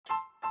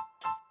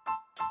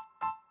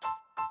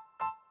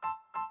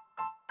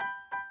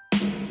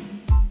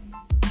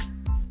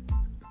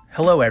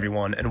Hello,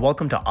 everyone, and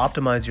welcome to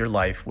Optimize Your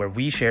Life, where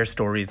we share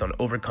stories on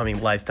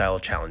overcoming lifestyle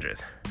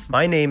challenges.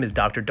 My name is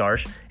Dr.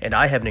 Darsh, and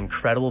I have an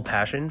incredible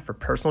passion for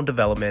personal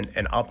development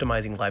and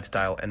optimizing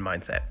lifestyle and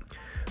mindset.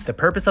 The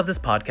purpose of this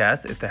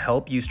podcast is to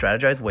help you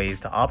strategize ways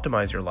to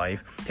optimize your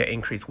life to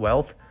increase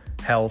wealth,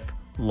 health,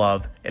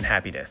 love, and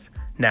happiness.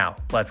 Now,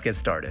 let's get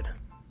started.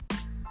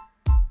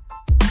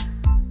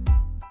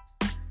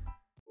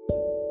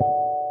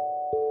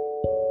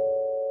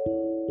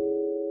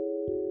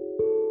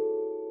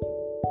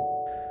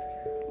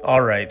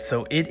 All right,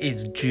 so it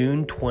is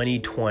June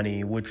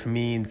 2020, which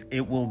means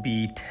it will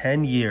be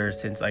 10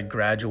 years since I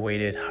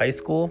graduated high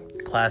school,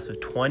 class of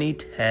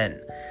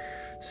 2010.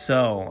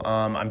 So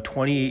I'm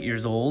 28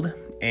 years old,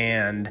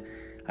 and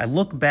I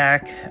look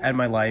back at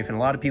my life, and a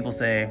lot of people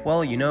say,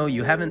 well,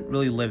 you haven't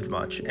really lived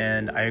much.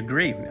 And I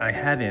agree, I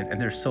haven't,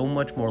 and there's so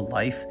much more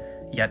life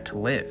yet to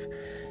live.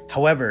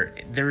 However,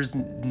 there's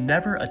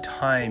never a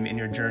time in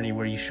your journey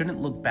where you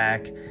shouldn't look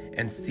back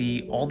and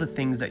see all the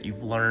things that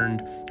you've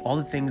learned, all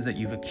the things that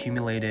you've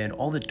accumulated,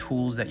 all the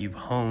tools that you've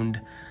honed,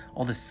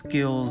 all the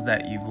skills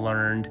that you've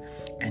learned,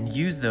 and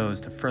use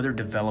those to further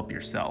develop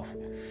yourself.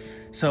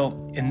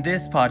 So in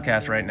this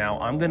podcast right now,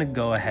 I'm going to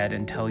go ahead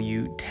and tell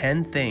you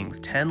 10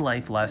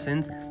 life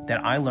lessons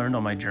that I learned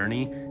on my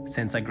journey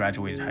since I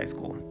graduated high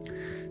school.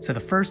 So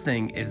the first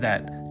thing is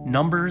that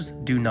numbers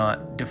do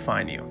not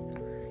define you.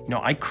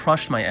 I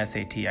crushed my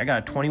SAT. I got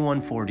a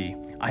 2140.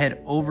 I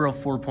had over a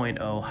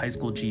 4.0 high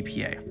school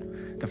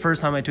GPA. The first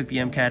time I took the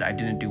MCAT, I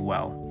didn't do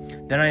well.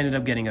 Then I ended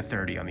up getting a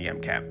 30 on the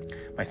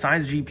MCAT. My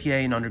science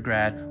GPA in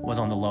undergrad was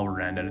on the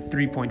lower end at a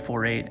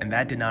 3.48, and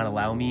that did not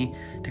allow me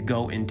to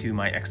go into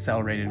my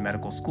accelerated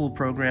medical school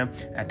program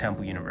at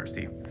Temple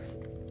University.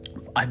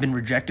 I've been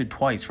rejected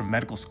twice from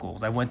medical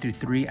schools. I went through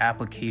 3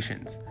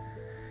 applications.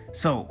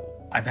 So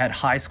I've had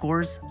high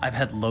scores, I've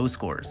had low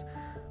scores,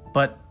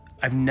 but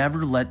I've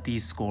never let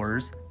these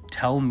scores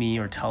tell me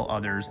or tell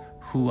others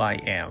who I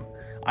am.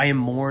 I am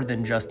more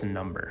than just a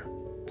number.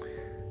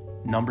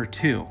 Number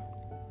 2,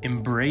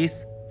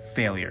 embrace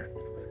failure.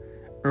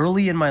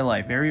 Early in my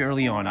life, very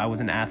early on, I was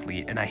an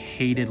athlete and I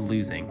hated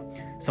losing.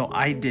 So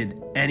I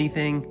did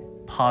anything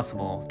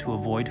possible to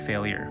avoid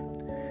failure.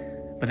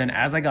 But then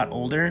as I got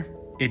older,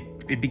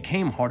 it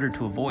became harder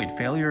to avoid.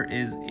 Failure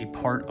is a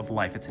part of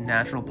life. It's a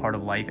natural part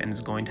of life, and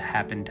it's going to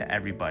happen to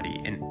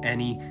everybody in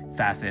any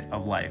facet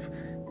of life.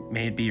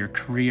 May it be your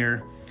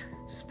career,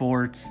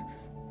 sports,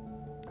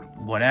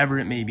 whatever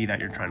it may be that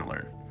you're trying to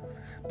learn.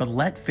 But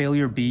let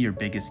failure be your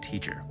biggest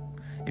teacher.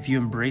 If you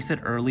embrace it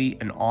early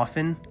and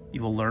often,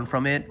 you will learn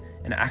from it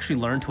and actually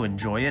learn to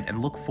enjoy it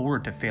and look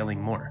forward to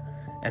failing more.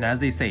 And as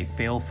they say,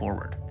 fail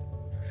forward.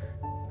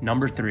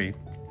 Number 3,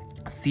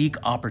 seek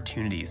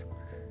opportunities.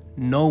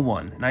 No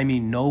one, and I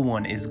mean no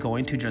one, is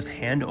going to just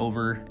hand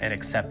over an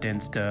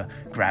acceptance to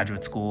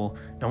graduate school.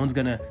 No one's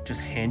going to just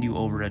hand you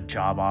over a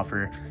job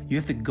offer. You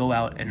have to go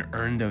out and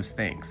earn those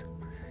things.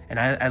 And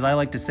as I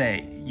like to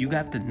say, you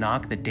have to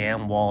knock the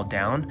damn wall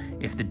down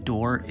if the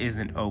door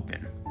isn't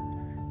open.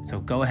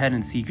 So go ahead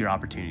and seek your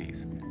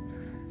opportunities.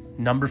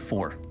 Number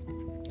 4,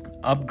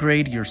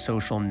 upgrade your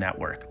social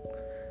network.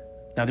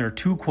 Now there are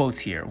 2 quotes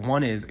here.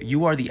 One is,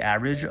 you are the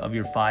average of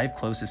your 5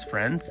 closest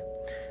friends.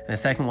 And the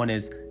second one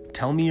is,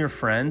 tell me your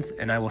friends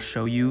and I will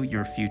show you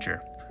your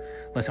future.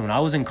 Listen, when I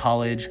was in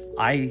college,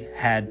 I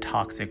had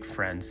toxic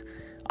friends.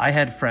 I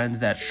had friends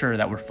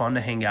that were fun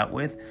to hang out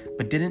with,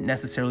 but didn't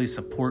necessarily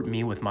support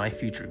me with my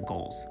future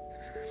goals.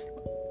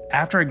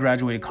 After I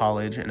graduated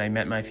college and I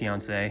met my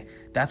fiance,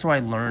 that's where I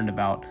learned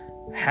about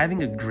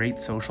having a great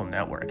social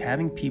network,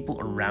 having people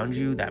around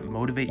you that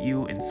motivate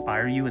you,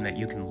 inspire you, and that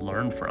you can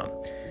learn from.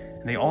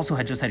 And they also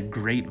had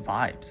great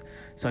vibes.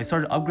 So I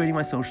started upgrading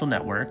my social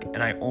network,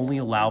 and I only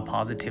allow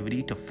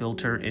positivity to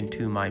filter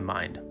into my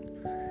mind.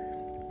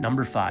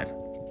 Number 5,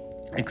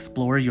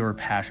 explore your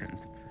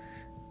passions.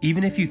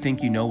 Even if you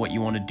think you know what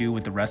you want to do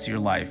with the rest of your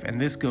life,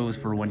 and this goes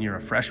for when you're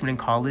a freshman in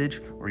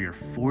college or you're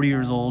 40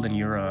 years old and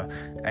you're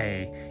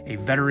a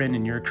veteran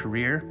in your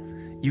career,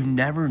 you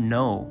never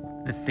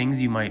know the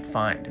things you might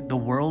find. The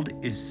world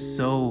is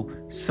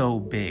so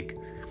big,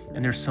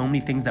 and there's so many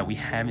things that we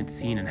haven't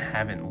seen and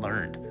haven't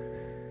learned.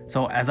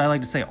 So as I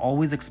like to say,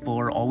 always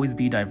explore, always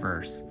be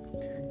diverse,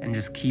 and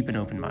just keep an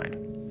open mind.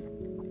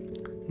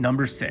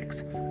 Number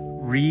 6,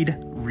 read.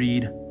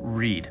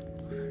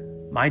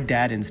 My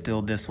dad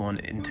instilled this one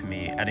into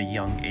me at a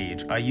young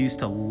age. I used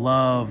to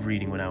love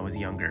reading when I was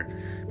younger.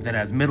 But then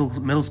as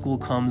middle school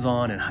comes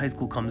on and high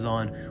school comes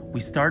on, we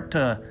start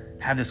to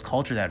have this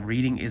culture that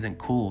reading isn't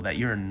cool, that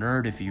you're a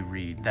nerd if you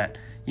read, that,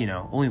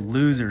 only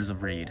losers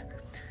read.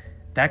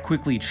 That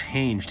quickly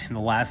changed in the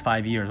last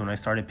 5 years when I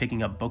started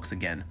picking up books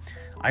again.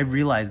 I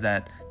realized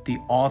that the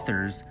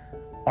authors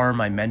are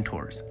my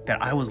mentors,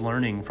 that I was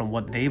learning from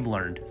what they've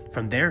learned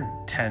from their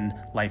 10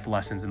 life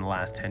lessons in the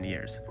last 10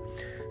 years.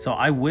 So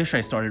I wish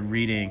I started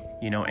reading,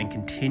 and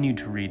continued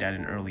to read at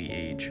an early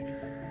age.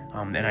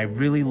 And I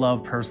really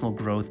love personal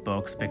growth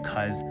books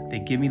because they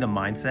give me the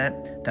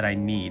mindset that I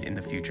need in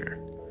the future.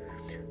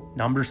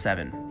 Number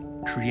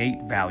 7,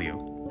 create value.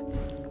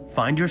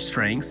 Find your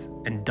strengths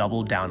and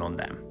double down on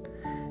them.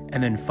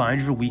 And then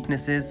find your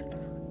weaknesses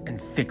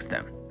and fix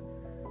them.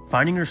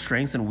 Finding your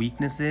strengths and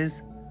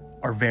weaknesses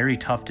are very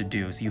tough to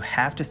do, so you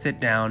have to sit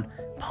down,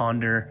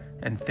 ponder,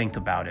 and think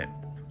about it.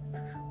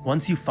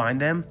 Once you find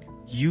them,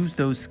 use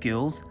those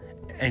skills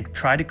and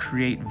try to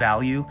create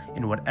value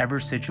in whatever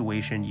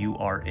situation you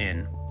are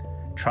in.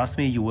 Trust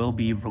me, you will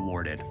be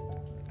rewarded.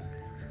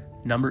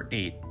 Number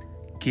 8,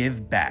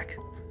 give back.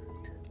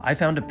 I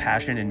found a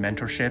passion in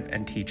mentorship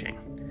and teaching.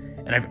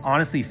 And I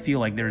honestly feel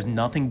like there's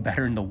nothing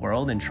better in the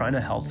world than trying to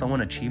help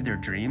someone achieve their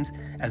dreams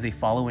as they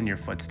follow in your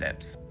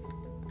footsteps.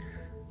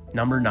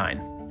 Number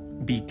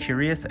 9, be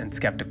curious and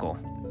skeptical.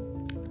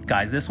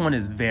 Guys, this one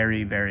is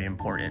very, very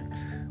important.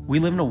 We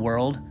live in a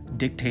world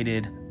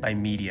dictated by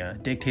media,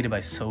 dictated by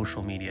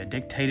social media,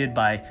 dictated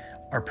by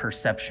our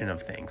perception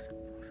of things.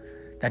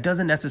 That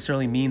doesn't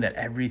necessarily mean that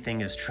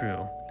everything is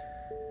true.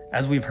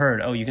 As we've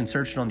heard, you can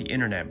search it on the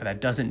internet, but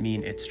that doesn't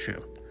mean it's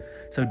true.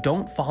 So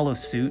don't follow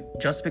suit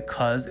just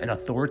because an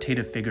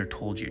authoritative figure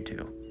told you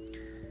to.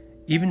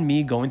 Even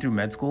me going through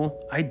med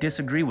school, I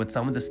disagree with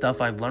some of the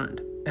stuff I've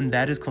learned. And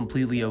that is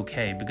completely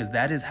okay because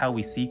that is how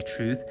we seek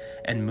truth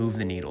and move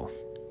the needle.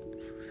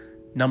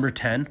 Number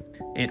 10,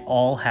 it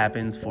all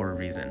happens for a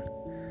reason.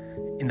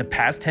 In the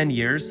past 10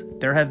 years,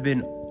 there have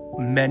been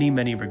many,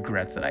 many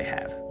regrets that I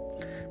have.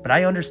 But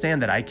I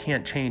understand that I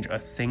can't change a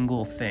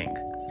single thing.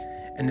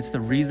 And it's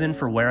the reason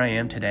for where I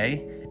am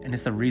today. And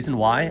it's the reason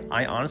why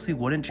I honestly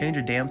wouldn't change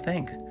a damn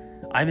thing.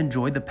 I've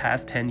enjoyed the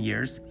past 10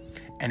 years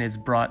and it's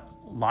brought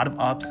a lot of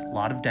ups, a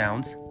lot of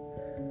downs,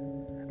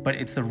 but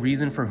it's the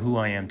reason for who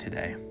I am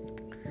today.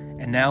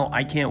 And now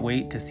I can't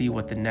wait to see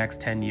what the next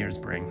 10 years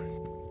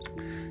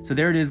bring. So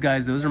there it is,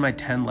 guys. Those are my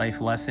 10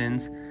 life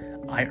lessons.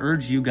 I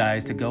urge you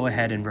guys to go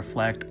ahead and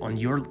reflect on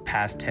your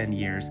past 10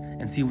 years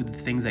and see what the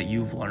things that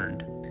you've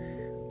learned.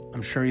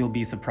 I'm sure you'll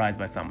be surprised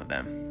by some of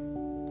them.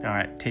 All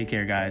right, take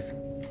care, guys.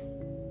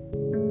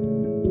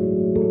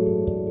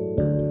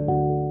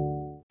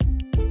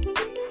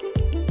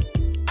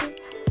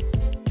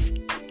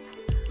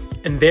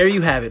 And there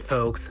you have it,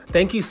 folks.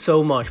 Thank you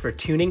so much for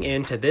tuning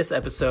in to this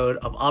episode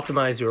of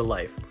Optimize Your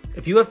Life.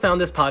 If you have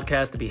found this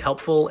podcast to be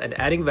helpful and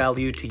adding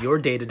value to your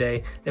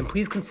day-to-day, then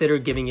please consider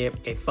giving it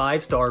a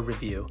 5-star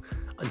review.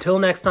 Until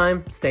next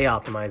time, stay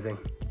optimizing.